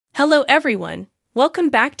Hello everyone,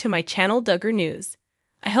 welcome back to my channel Duggar News.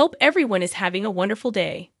 I hope everyone is having a wonderful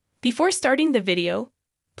day. Before starting the video,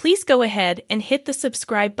 please go ahead and hit the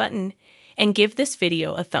subscribe button and give this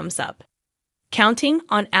video a thumbs up. Counting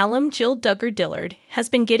on alum Jill Duggar Dillard has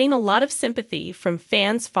been getting a lot of sympathy from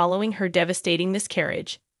fans following her devastating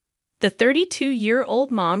miscarriage. The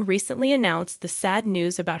 32-year-old mom recently announced the sad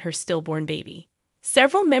news about her stillborn baby.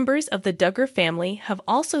 Several members of the Duggar family have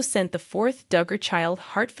also sent the fourth Duggar child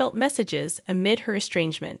heartfelt messages amid her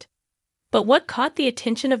estrangement. But what caught the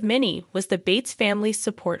attention of many was the Bates family's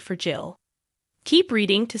support for Jill. Keep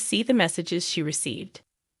reading to see the messages she received.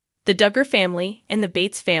 The Duggar family and the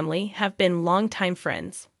Bates family have been longtime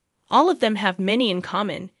friends. All of them have many in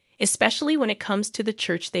common, especially when it comes to the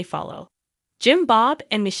church they follow. Jim Bob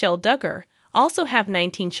and Michelle Duggar also have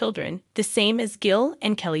 19 children, the same as Gil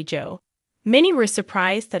and Kelly Jo. Many were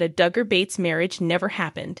surprised that a Duggar-Bates marriage never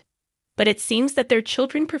happened, but it seems that their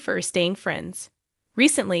children prefer staying friends.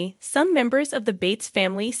 Recently, some members of the Bates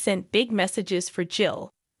family sent big messages for Jill,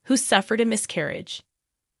 who suffered a miscarriage.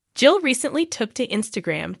 Jill recently took to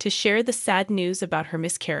Instagram to share the sad news about her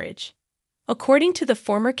miscarriage. According to the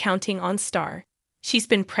former Counting On star, she's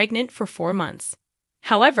been pregnant for 4 months.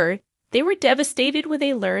 However, they were devastated when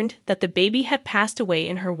they learned that the baby had passed away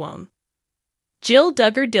in her womb. Jill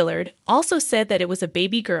Duggar Dillard also said that it was a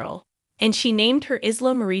baby girl, and she named her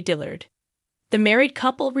Isla Marie Dillard. The married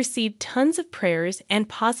couple received tons of prayers and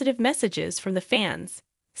positive messages from the fans.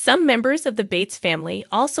 Some members of the Bates family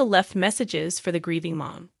also left messages for the grieving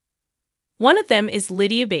mom. One of them is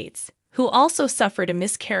Lydia Bates, who also suffered a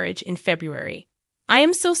miscarriage in February. "I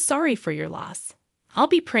am so sorry for your loss. I'll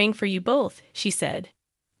be praying for you both," she said.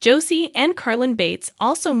 Josie and Carlin Bates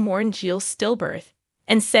also mourned Jill's stillbirth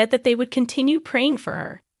and said that they would continue praying for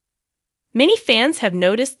her. Many fans have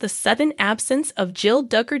noticed the sudden absence of Jill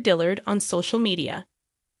Duggar Dillard on social media.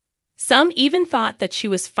 Some even thought that she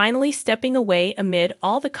was finally stepping away amid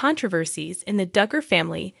all the controversies in the Duggar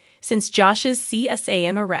family since Josh's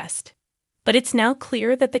CSAM arrest. But it's now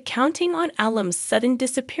clear that the Counting On alum's sudden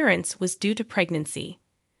disappearance was due to pregnancy.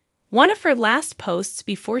 One of her last posts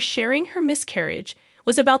before sharing her miscarriage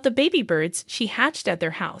was about the baby birds she hatched at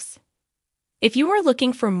their house. If you are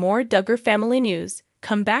looking for more Duggar family news,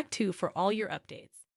 come back for all your updates.